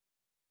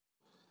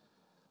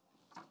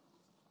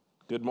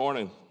Good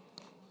morning.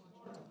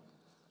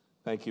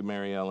 Thank you,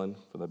 Mary Ellen,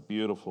 for the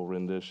beautiful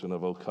rendition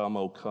of O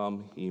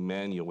Come,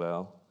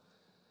 Emmanuel.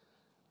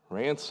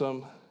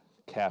 Ransom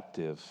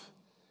captive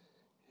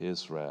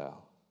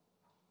Israel.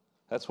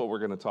 That's what we're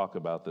going to talk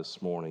about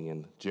this morning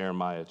in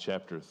Jeremiah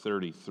chapter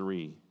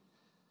 33.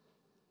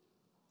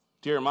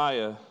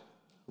 Jeremiah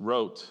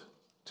wrote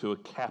to a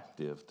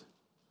captive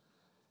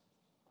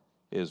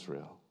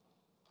Israel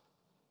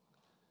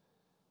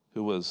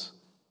who was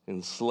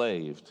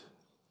enslaved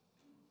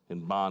in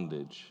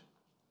bondage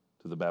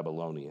to the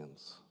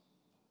Babylonians.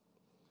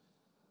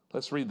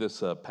 Let's read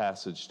this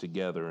passage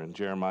together in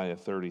Jeremiah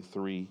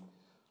 33,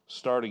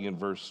 starting in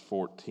verse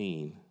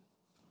 14.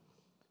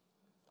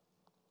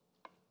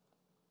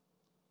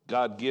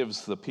 God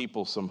gives the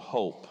people some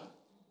hope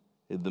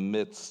in the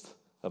midst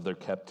of their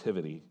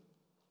captivity.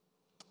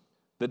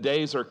 The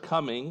days are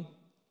coming,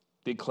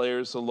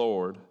 declares the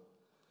Lord,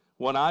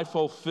 when I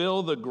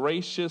fulfill the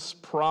gracious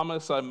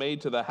promise I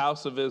made to the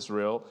house of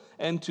Israel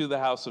and to the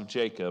house of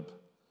Jacob.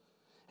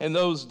 In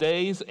those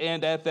days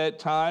and at that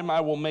time,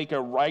 I will make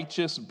a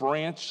righteous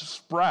branch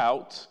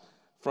sprout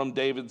from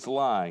David's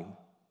line.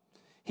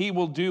 He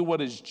will do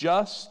what is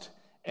just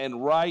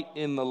and right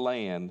in the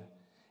land.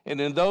 And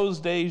in those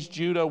days,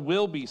 Judah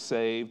will be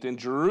saved, and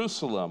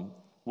Jerusalem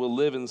will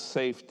live in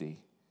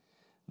safety.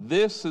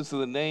 This is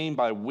the name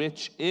by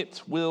which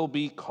it will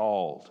be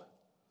called,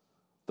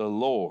 the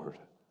Lord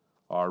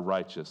our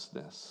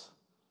righteousness,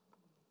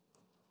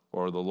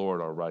 or the Lord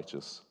our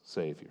righteous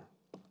Savior.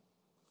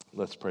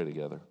 Let's pray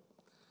together.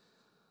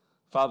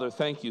 Father,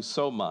 thank you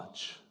so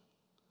much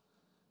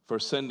for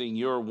sending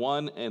your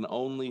one and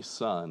only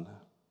Son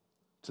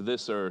to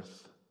this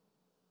earth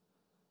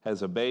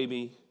as a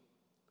baby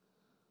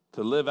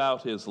to live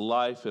out his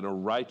life in a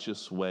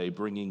righteous way,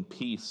 bringing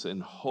peace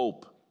and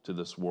hope to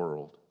this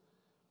world,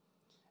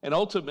 and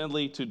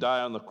ultimately to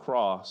die on the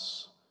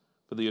cross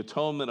for the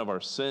atonement of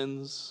our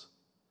sins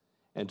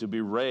and to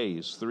be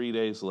raised 3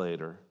 days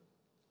later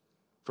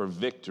for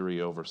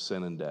victory over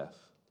sin and death.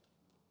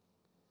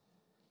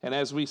 And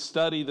as we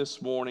study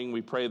this morning,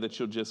 we pray that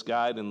you'll just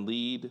guide and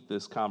lead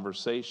this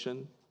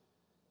conversation.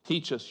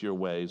 Teach us your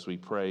ways, we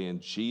pray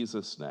in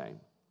Jesus' name.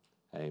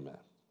 Amen.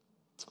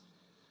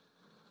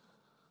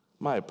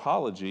 My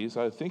apologies.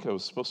 I think I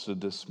was supposed to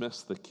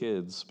dismiss the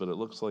kids, but it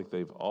looks like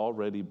they've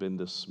already been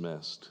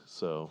dismissed.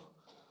 So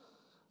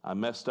I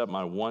messed up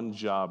my one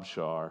job,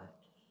 Shar.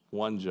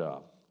 One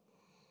job.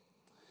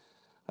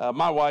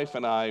 My wife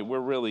and I, we're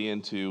really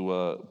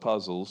into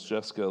puzzles.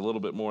 Jessica, a little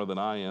bit more than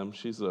I am.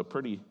 She's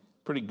pretty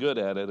good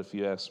at it, if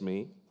you ask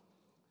me.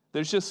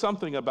 There's just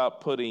something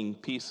about putting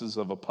pieces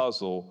of a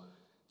puzzle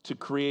to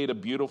create a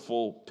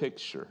beautiful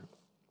picture.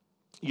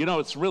 You know,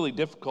 it's really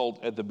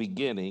difficult at the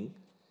beginning.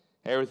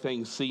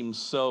 Everything seems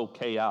so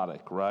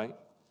chaotic, right?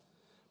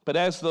 But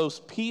as those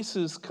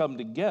pieces come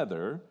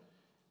together,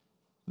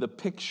 the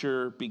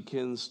picture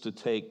begins to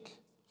take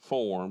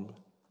form,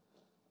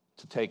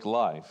 to take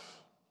life.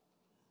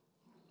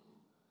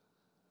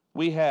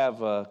 We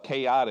have a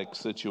chaotic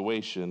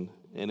situation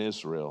in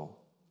Israel,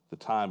 the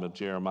time of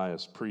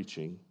Jeremiah's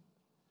preaching.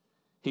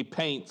 He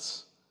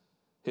paints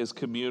his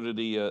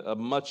community a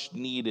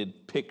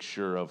much-needed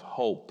picture of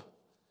hope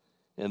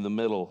in the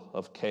middle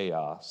of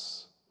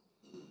chaos.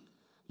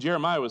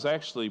 Jeremiah was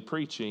actually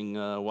preaching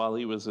while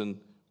he was in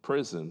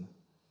prison.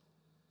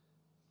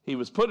 He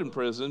was put in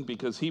prison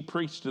because he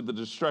preached to the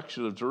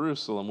destruction of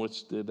Jerusalem,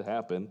 which did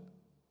happen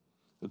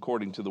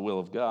according to the will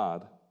of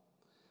God.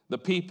 The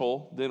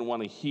people didn't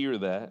want to hear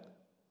that.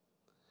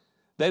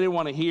 They didn't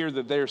want to hear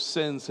that their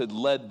sins had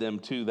led them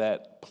to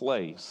that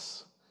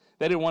place.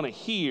 They didn't want to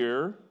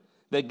hear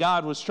that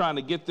God was trying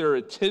to get their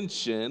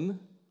attention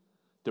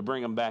to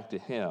bring them back to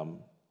him.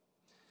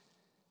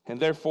 And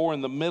therefore,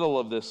 in the middle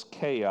of this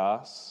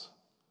chaos,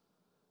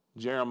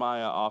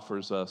 Jeremiah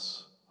offers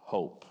us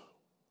hope.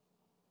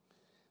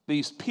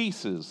 These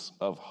pieces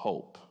of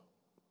hope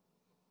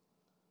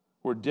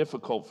were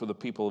difficult for the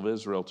people of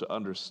Israel to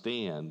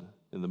understand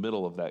in the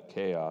middle of that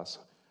chaos.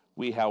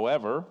 We,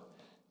 however,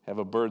 have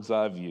a bird's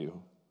eye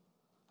view,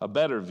 a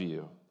better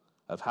view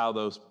of how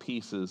those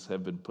pieces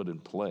have been put in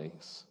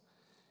place.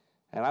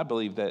 And I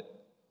believe that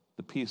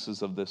the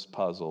pieces of this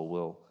puzzle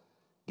will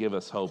give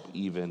us hope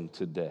even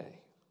today.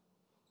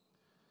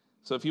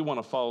 So if you want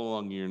to follow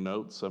along in your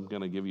notes, I'm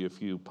going to give you a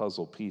few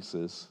puzzle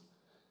pieces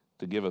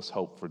to give us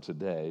hope for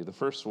today. The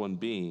first one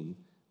being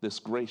this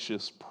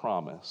gracious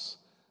promise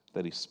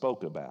that he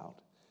spoke about.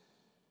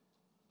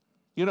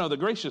 You know, the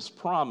gracious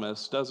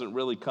promise doesn't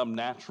really come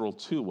natural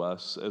to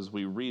us as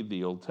we read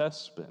the Old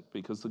Testament,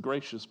 because the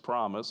gracious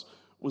promise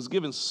was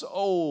given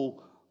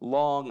so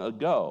long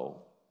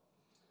ago.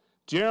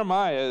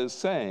 Jeremiah is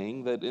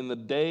saying that in the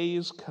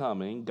days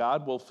coming,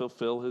 God will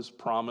fulfill his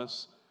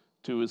promise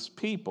to his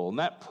people. And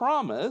that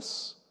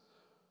promise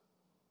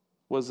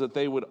was that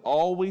they would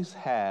always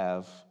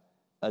have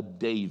a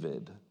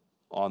David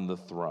on the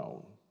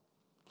throne.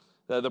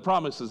 The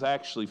promise is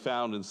actually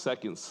found in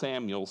 2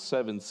 Samuel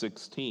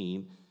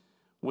 7:16,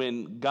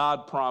 when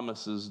God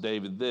promises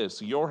David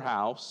this: your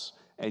house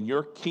and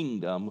your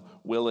kingdom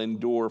will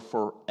endure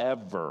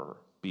forever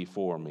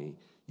before me.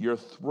 Your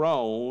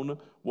throne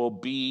will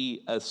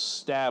be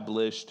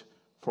established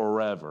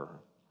forever.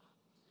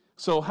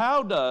 So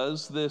how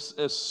does this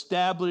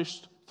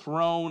established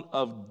throne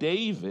of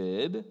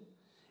David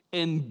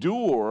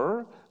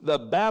endure the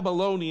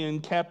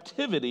Babylonian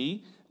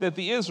captivity that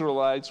the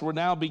Israelites were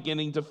now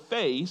beginning to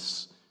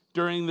face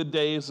during the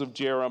days of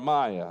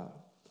Jeremiah?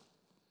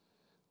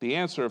 The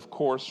answer, of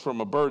course, from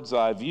a bird's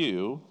eye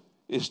view,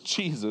 is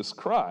Jesus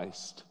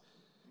Christ.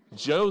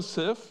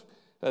 Joseph,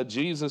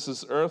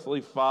 Jesus' earthly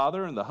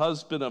father and the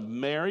husband of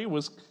Mary,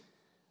 was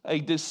a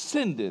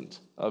descendant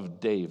of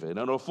David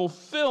and a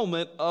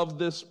fulfillment of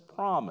this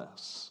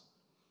promise.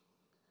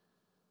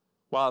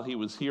 While he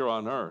was here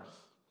on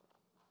earth,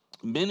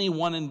 many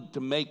wanted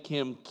to make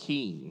him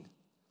king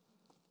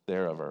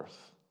there of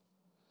earth.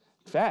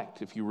 In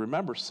fact, if you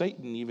remember,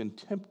 Satan even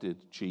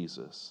tempted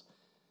Jesus.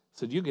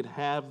 Said, you could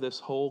have this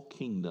whole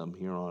kingdom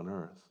here on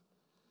earth.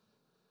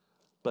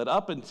 But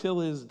up until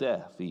his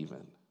death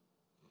even,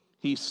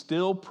 he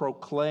still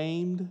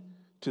proclaimed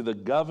to the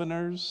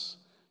governors,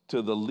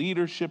 to the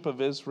leadership of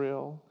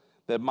Israel,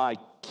 that my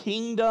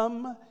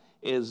kingdom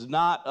is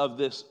not of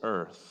this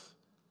earth,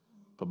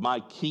 but my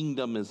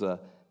kingdom is a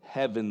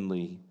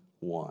heavenly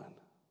one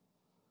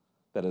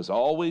that has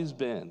always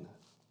been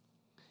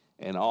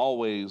and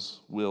always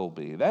will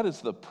be. That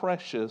is the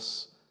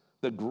precious,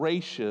 the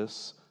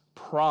gracious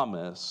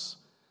promise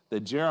that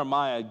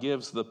Jeremiah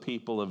gives the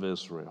people of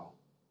Israel.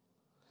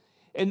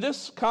 And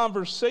this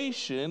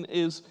conversation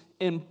is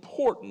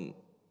important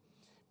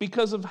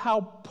because of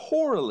how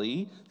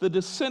poorly the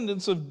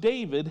descendants of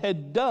David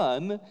had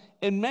done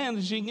in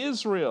managing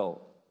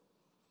Israel.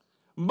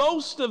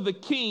 Most of the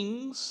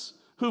kings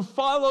who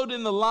followed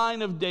in the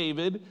line of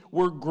David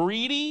were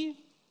greedy,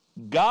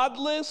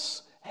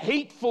 godless,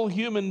 hateful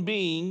human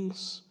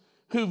beings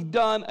who've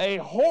done a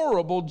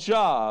horrible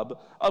job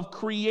of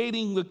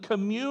creating the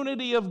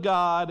community of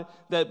God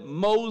that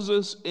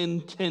Moses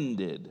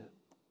intended.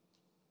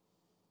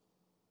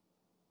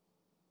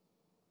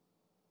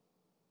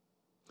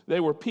 They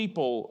were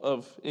people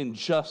of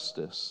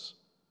injustice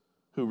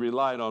who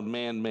relied on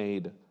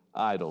man-made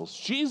idols.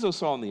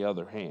 Jesus, on the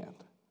other hand,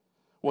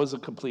 was a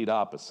complete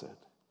opposite.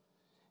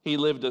 He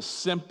lived a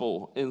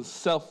simple and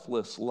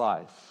selfless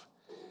life.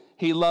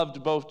 He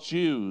loved both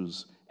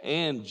Jews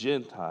and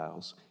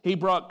Gentiles. He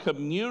brought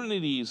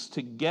communities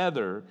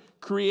together,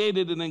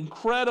 created an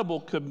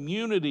incredible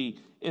community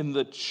in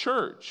the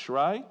church,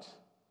 right?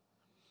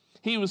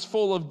 He was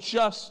full of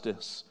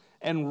justice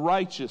and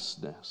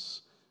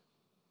righteousness.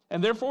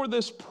 And therefore,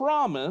 this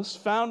promise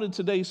found in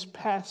today's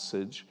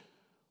passage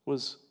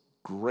was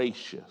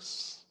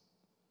gracious,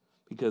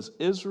 because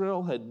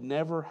Israel had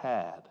never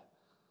had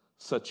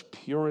such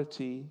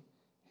purity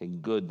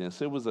and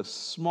goodness. It was a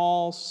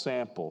small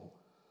sample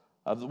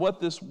of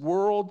what this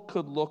world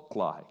could look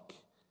like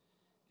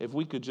if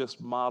we could just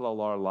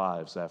model our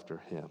lives after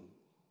him.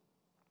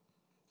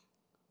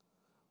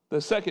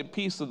 The second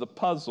piece of the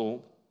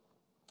puzzle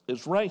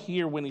is right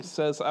here when he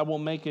says, I will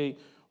make a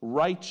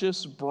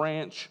righteous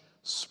branch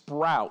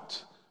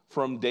sprout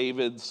from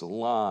David's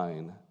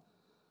line.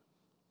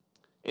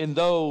 In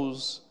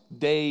those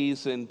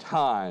days and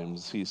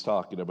times he's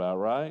talking about,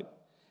 right?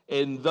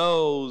 In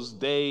those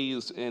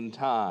days and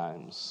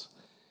times.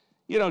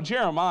 You know,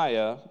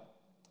 Jeremiah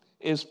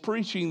is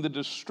preaching the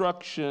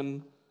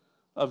destruction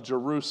of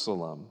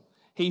Jerusalem.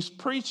 He's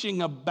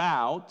preaching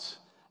about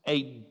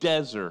a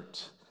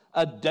desert,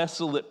 a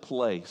desolate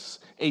place.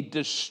 A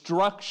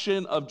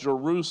destruction of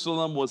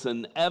Jerusalem was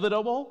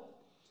inevitable.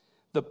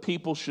 The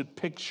people should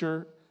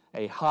picture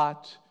a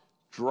hot,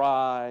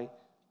 dry,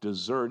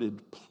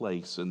 deserted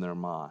place in their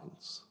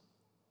minds.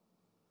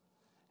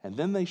 And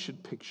then they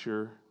should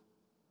picture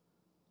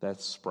that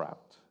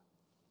sprout.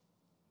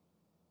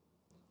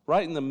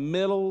 Right in the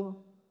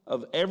middle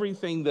of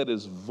everything that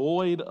is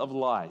void of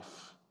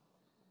life,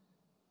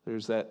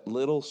 there's that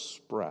little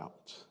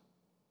sprout,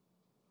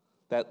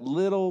 that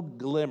little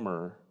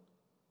glimmer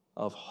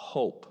of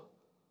hope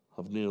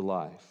of new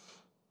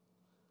life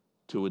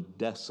to a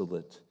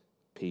desolate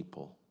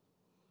people.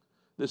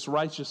 This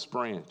righteous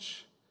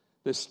branch,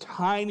 this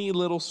tiny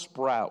little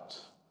sprout,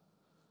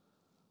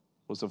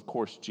 was, of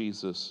course,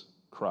 Jesus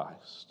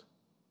Christ,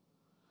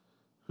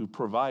 who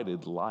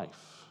provided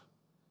life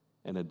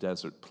in a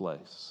desert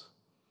place.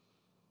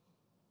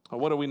 Well,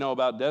 what do we know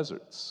about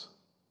deserts?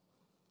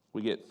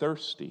 We get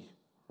thirsty,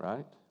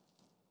 right?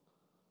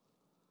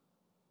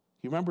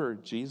 You remember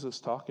Jesus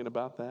talking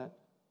about that?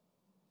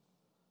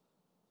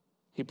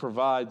 He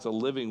provides a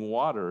living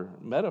water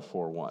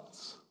metaphor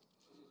once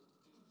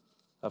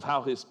of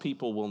how his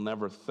people will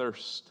never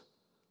thirst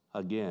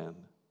again.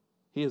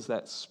 He is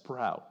that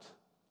sprout.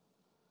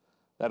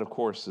 That, of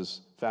course,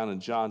 is found in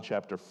John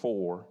chapter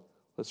 4.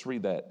 Let's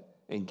read that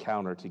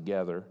encounter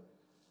together.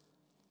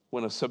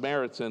 When a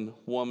Samaritan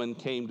woman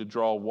came to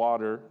draw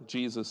water,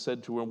 Jesus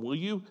said to her, "Will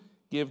you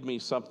give me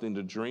something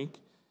to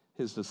drink?"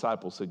 His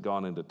disciples had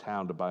gone into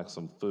town to buy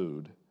some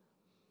food.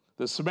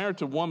 The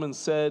Samaritan woman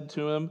said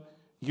to him,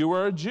 "You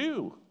are a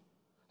Jew,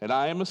 And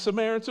I am a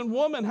Samaritan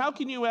woman. How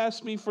can you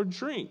ask me for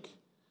drink?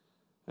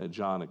 And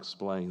John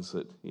explains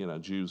that,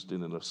 Jews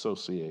didn't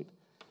associate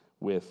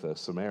with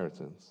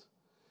Samaritans.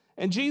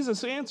 And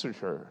Jesus answered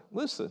her,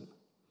 listen,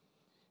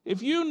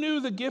 if you knew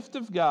the gift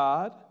of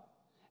God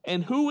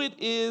and who it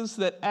is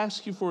that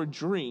asks you for a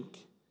drink,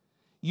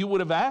 you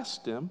would have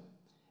asked him,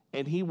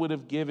 and he would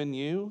have given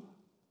you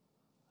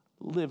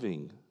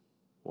living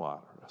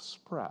water, a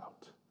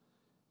sprout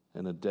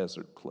in a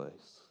desert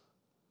place.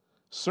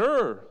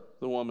 Sir,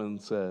 the woman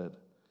said,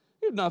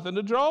 you have nothing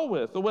to draw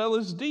with. The well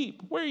is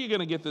deep. Where are you going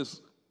to get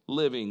this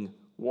living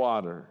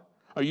water?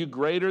 Are you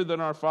greater than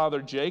our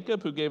father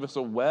Jacob, who gave us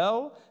a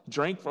well,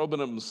 drank from it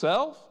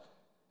himself,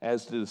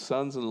 as did his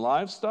sons and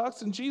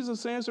livestock? And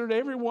Jesus answered,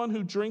 everyone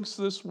who drinks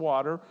this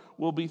water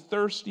will be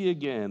thirsty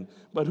again.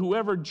 But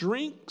whoever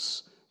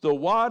drinks the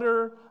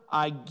water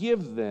I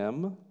give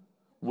them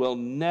will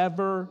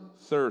never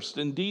thirst.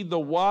 Indeed, the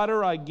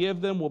water I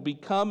give them will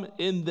become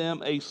in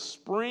them a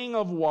spring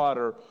of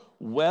water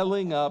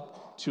welling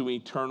up to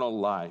eternal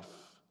life.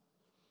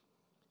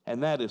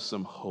 And that is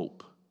some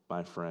hope,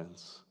 my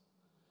friends.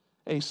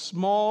 A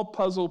small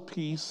puzzle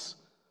piece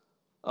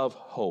of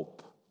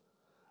hope,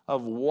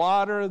 of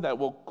water that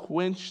will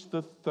quench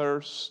the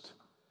thirst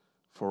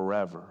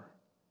forever.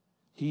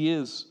 He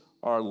is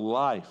our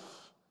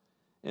life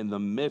in the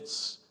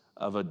midst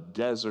of a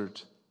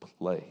desert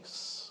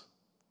place.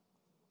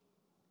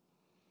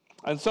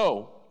 And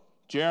so,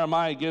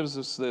 Jeremiah gives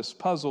us this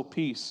puzzle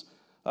piece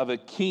of a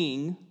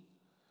king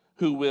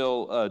who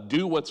will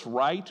do what's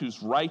right,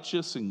 who's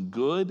righteous and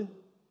good.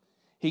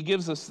 He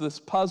gives us this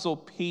puzzle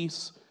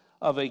piece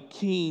of a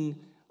king,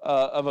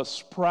 of a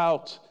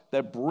sprout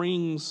that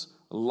brings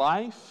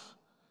life.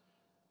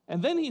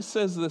 And then he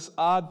says this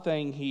odd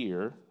thing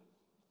here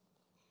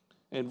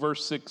in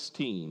verse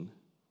 16.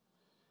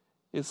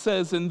 It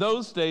says, in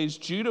those days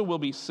Judah will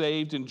be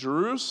saved and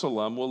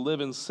Jerusalem will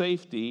live in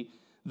safety.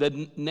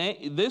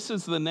 This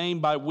is the name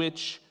by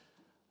which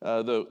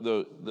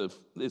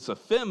it's a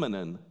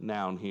feminine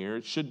noun here.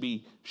 It should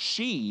be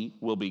she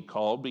will be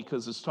called,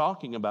 because it's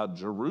talking about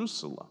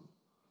Jerusalem.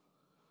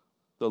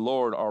 The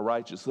Lord our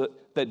righteous.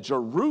 That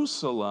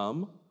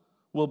Jerusalem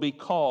will be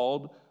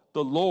called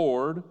the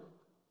Lord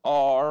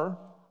our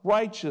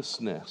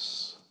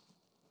righteousness.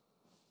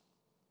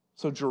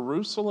 So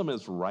Jerusalem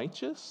is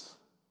righteous?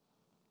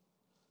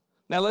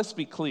 Now let's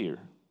be clear.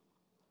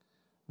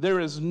 There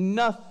is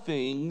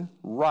nothing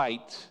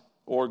right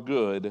or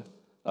good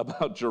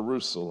about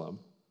Jerusalem.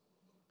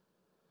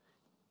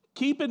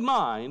 Keep in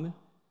mind,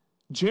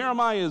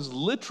 Jeremiah is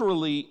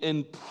literally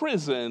in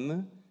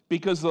prison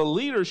because the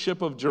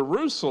leadership of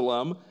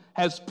Jerusalem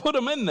has put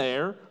him in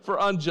there for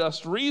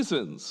unjust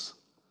reasons.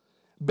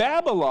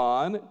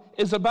 Babylon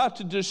is about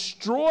to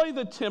destroy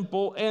the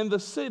temple and the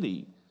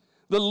city.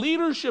 The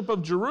leadership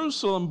of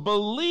Jerusalem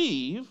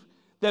believe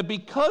that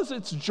because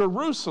it's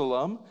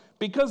Jerusalem,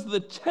 because the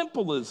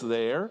temple is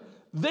there,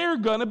 they're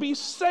going to be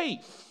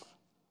safe.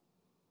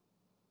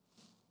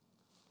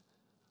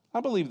 I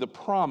believe the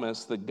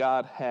promise that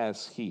God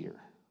has here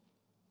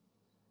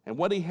and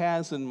what he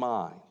has in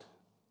mind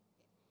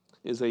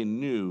is a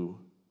new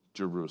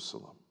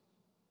Jerusalem,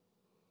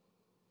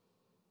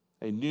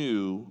 a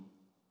new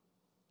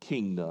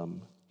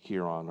kingdom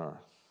here on earth.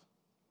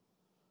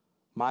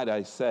 Might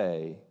I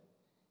say,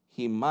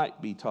 he might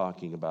be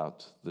talking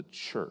about the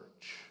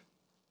church,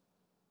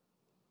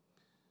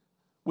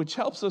 which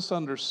helps us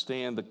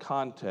understand the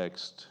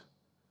context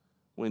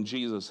when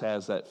Jesus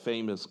has that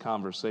famous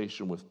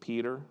conversation with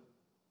Peter,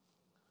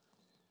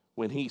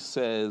 when he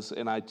says,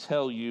 and I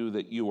tell you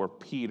that you are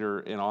Peter,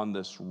 and on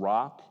this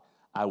rock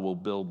I will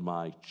build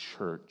my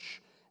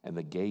church, and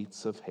the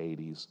gates of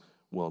Hades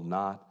will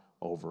not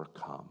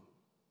overcome.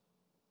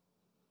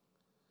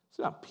 It's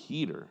not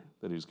Peter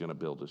that he's going to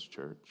build his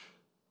church.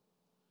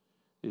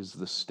 It is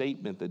the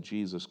statement that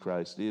Jesus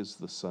Christ is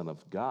the Son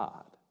of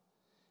God,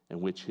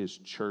 in which his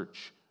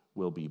church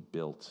will be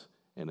built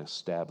and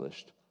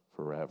established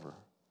forever.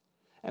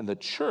 And the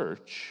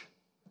church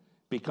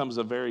becomes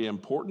a very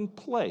important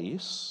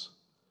place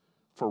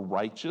for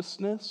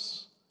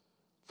righteousness,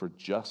 for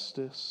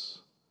justice,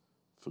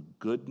 for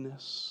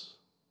goodness.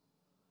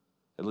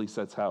 At least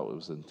that's how it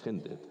was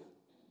intended.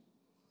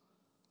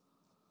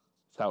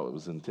 That's how it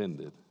was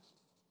intended.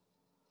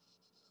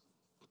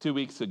 2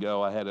 weeks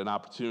ago, I had an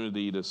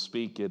opportunity to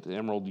speak at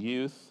Emerald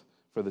Youth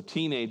for the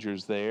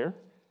teenagers there.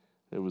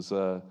 It was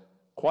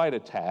quite a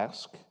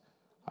task.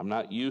 I'm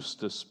not used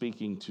to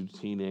speaking to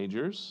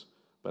teenagers,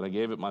 but I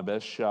gave it my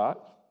best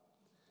shot.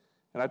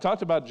 And I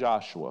talked about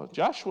Joshua.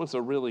 Joshua is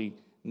a really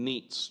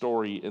neat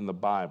story in the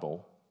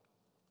Bible.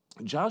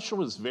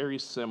 Joshua is very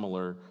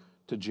similar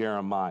to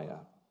Jeremiah.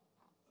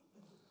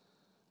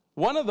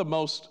 One of the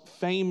most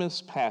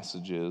famous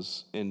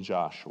passages in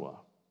Joshua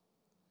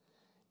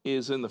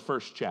is in the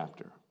first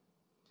chapter.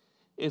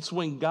 It's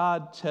when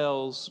God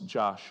tells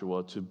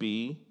Joshua to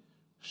be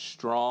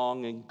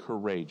strong and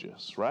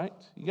courageous, right?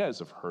 You guys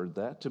have heard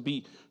that. To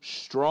be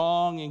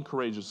strong and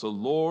courageous. The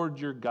Lord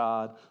your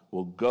God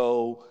will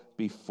go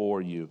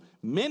before you.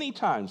 Many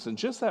times in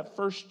just that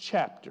first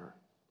chapter,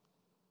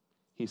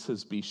 He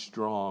says, be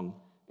strong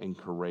and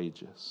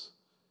courageous.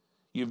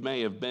 You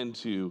may have been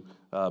to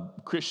a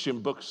Christian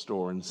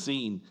bookstore and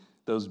seen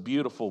those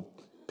beautiful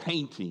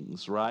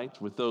paintings, right,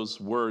 with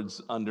those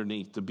words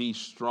underneath, to be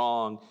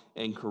strong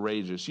and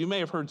courageous. You may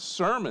have heard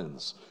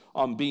sermons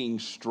on being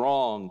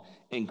strong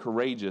and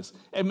courageous.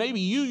 And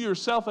maybe you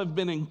yourself have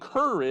been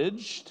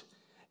encouraged,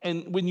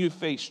 and when you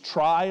face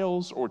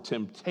trials or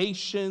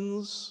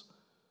temptations,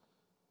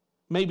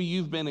 maybe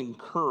you've been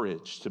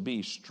encouraged to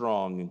be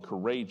strong and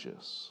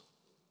courageous.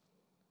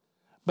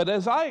 But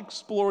as I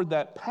explored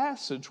that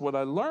passage, what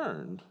I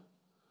learned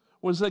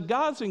was that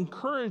God's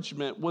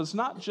encouragement was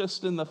not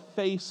just in the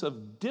face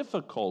of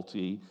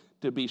difficulty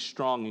to be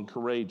strong and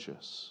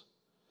courageous,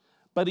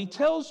 but he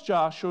tells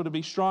Joshua to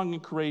be strong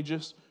and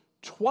courageous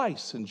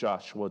twice in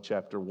Joshua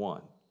chapter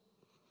 1.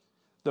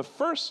 The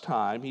first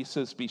time he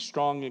says be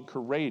strong and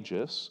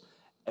courageous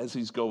as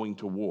he's going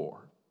to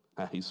war.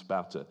 Now, he's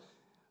about to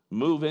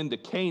move into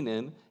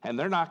Canaan, and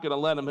they're not going to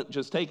let him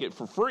just take it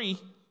for free.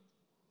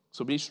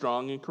 So be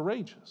strong and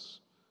courageous.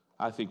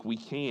 I think we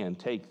can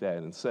take that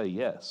and say,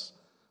 yes,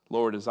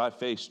 Lord, as I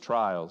face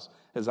trials,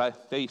 as I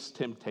face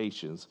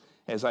temptations,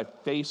 as I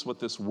face what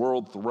this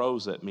world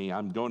throws at me,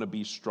 I'm going to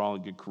be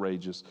strong and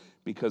courageous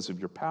because of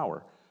your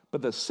power.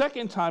 But the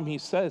second time he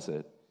says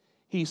it,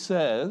 he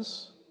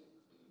says,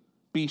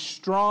 be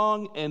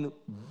strong and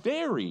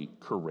very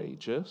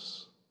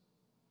courageous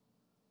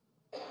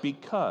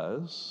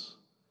because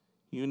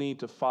you need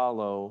to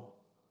follow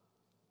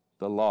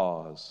the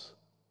laws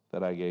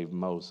that I gave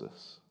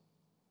Moses.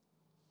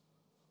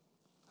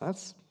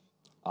 That's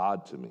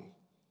odd to me.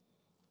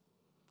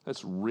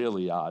 That's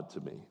really odd to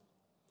me.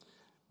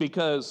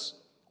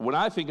 Because when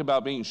I think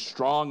about being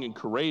strong and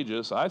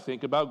courageous, I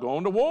think about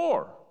going to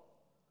war.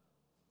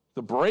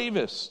 The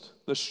bravest,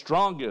 the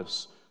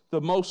strongest,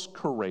 the most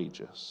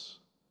courageous.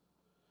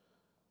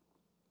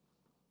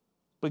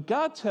 But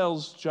God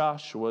tells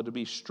Joshua to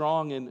be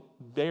strong and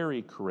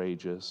very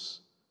courageous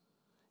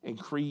in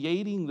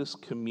creating this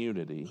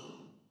community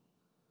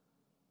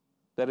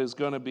that is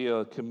going to be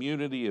a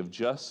community of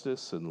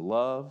justice and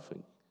love,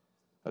 and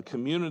a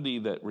community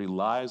that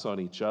relies on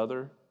each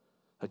other,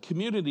 a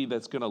community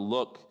that's going to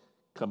look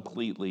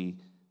completely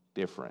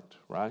different,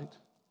 right?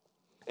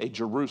 A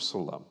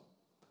Jerusalem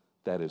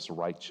that is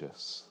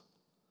righteous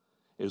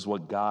is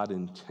what God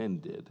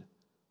intended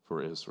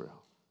for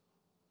Israel.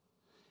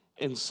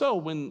 And so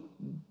when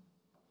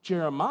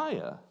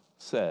Jeremiah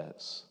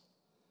says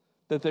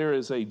that there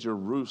is a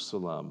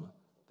Jerusalem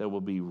that will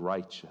be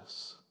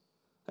righteous,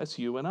 that's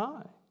you and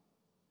I.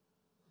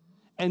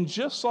 And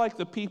just like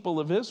the people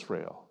of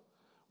Israel,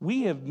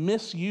 we have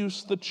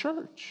misused the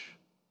church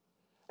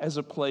as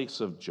a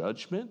place of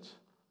judgment,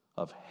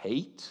 of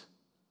hate,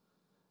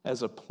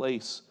 as a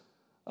place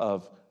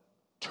of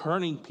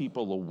turning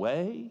people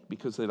away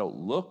because they don't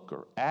look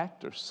or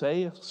act or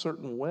say a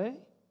certain way.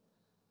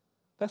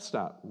 That's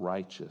not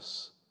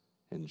righteous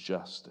and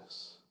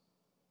justice.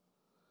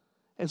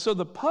 And so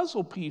the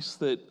puzzle piece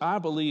that I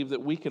believe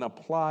that we can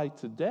apply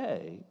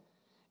today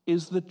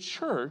is the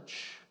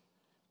church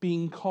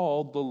being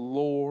called the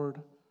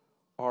Lord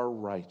our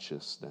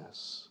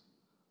righteousness,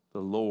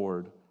 the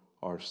Lord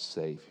our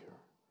Savior.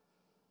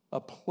 A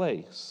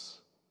place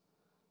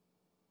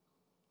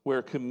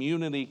where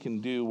community can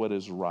do what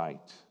is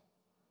right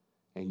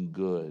and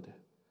good,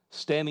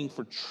 standing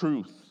for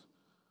truth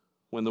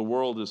when the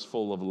world is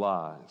full of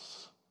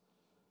lies.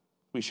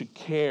 We should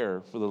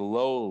care for the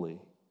lowly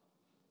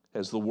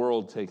as the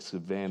world takes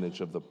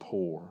advantage of the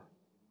poor.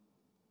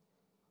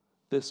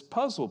 This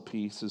puzzle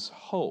piece is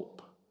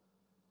hope,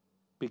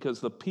 because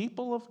the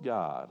people of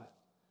God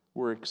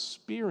were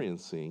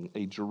experiencing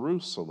a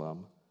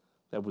Jerusalem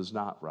that was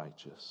not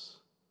righteous.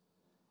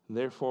 And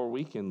therefore,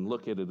 we can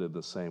look at it in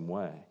the same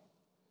way.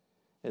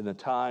 In the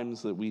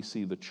times that we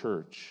see the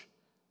church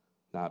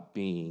not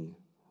being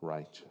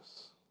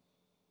righteous.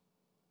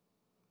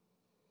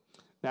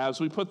 Now,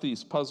 as we put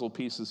these puzzle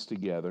pieces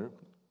together,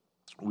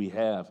 we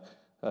have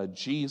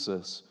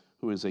Jesus,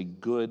 who is a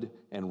good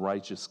and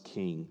righteous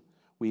king.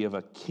 We have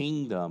a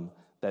kingdom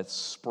that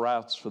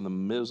sprouts from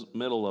the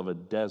middle of a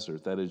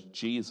desert. That is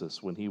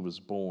Jesus when he was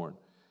born.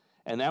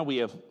 And now we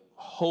have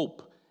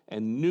hope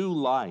and new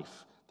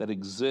life that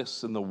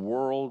exists in the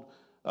world,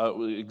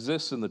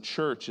 exists in the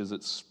church as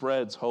it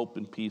spreads hope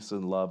and peace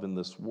and love in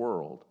this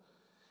world.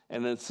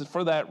 And it's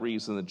for that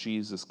reason that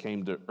Jesus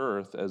came to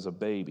earth as a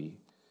baby.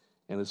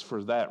 And it's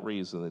for that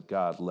reason that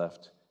God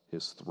left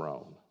his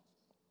throne.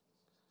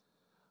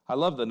 I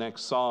love the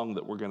next song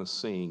that we're going to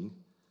sing.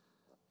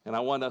 And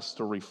I want us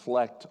to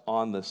reflect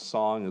on this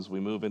song as we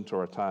move into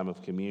our time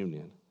of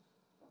communion.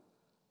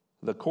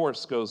 The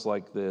chorus goes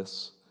like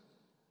this: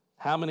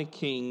 how many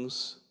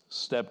kings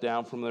stepped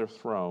down from their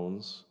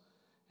thrones,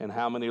 and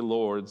how many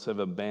lords have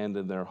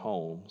abandoned their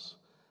homes?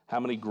 How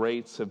many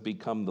greats have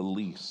become the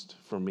least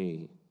for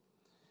me?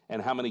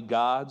 And how many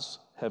gods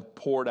have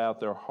poured out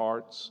their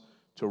hearts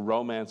to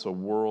romance a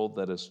world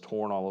that is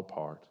torn all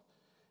apart?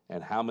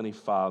 And how many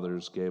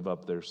fathers gave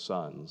up their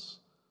sons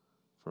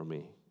for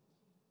me?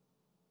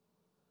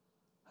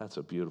 That's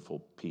a beautiful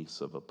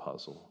piece of a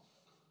puzzle.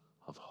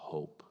 of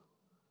hope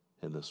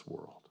in this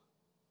world.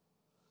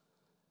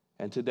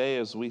 And today,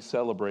 as we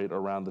celebrate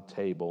around the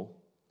table,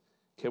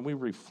 can we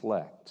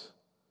reflect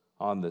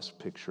on this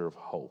picture of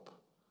hope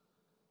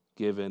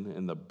given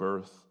in the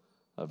birth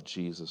of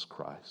Jesus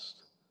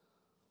Christ?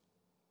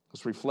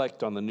 Let's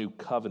reflect on the new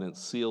covenant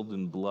sealed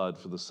in blood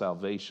for the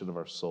salvation of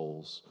our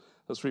souls.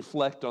 Let's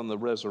reflect on the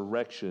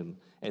resurrection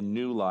and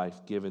new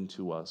life given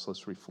to us.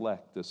 Let's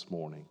reflect this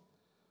morning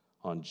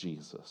on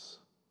Jesus.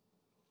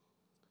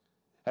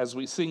 As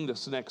we sing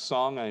this next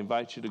song, I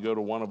invite you to go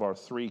to one of our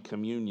 3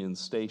 communion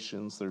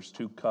stations. There's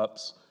 2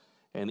 cups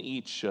in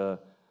each of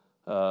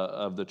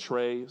the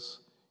trays.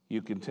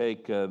 You can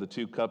take the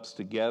 2 cups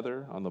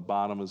together. On the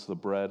bottom is the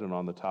bread and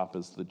on the top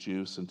is the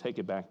juice, and take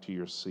it back to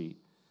your seat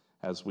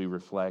as we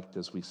reflect,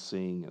 as we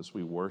sing, as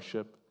we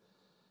worship.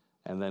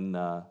 And then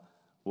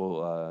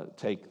we'll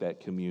take that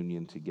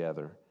communion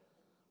together.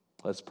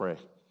 Let's pray.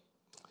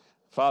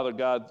 Father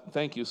God,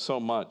 thank you so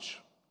much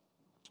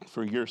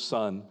for your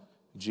Son,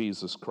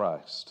 Jesus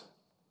Christ.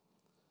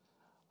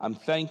 I'm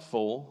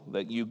thankful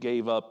that you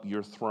gave up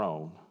your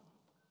throne,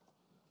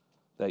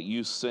 that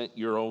you sent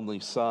your only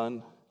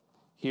Son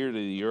here to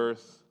the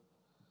earth,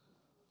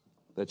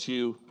 that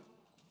you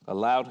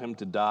allowed him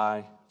to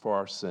die for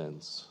our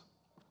sins.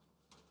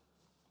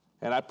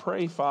 And I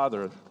pray,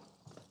 Father,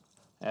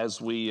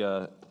 as we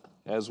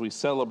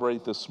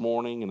celebrate this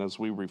morning and as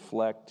we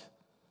reflect,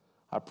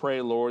 I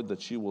pray, Lord,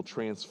 that you will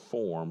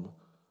transform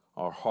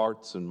our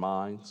hearts and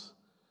minds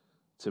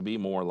to be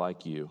more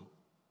like you.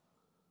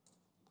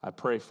 I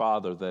pray,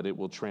 Father, that it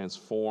will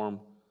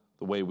transform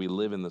the way we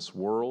live in this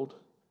world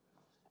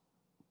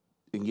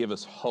and give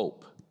us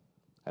hope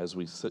as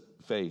we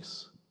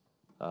face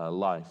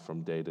life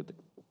from day to day.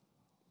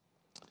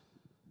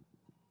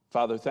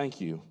 Father, thank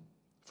you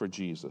for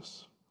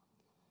Jesus.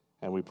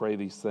 And we pray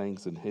these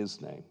things in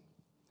his name.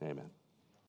 Amen.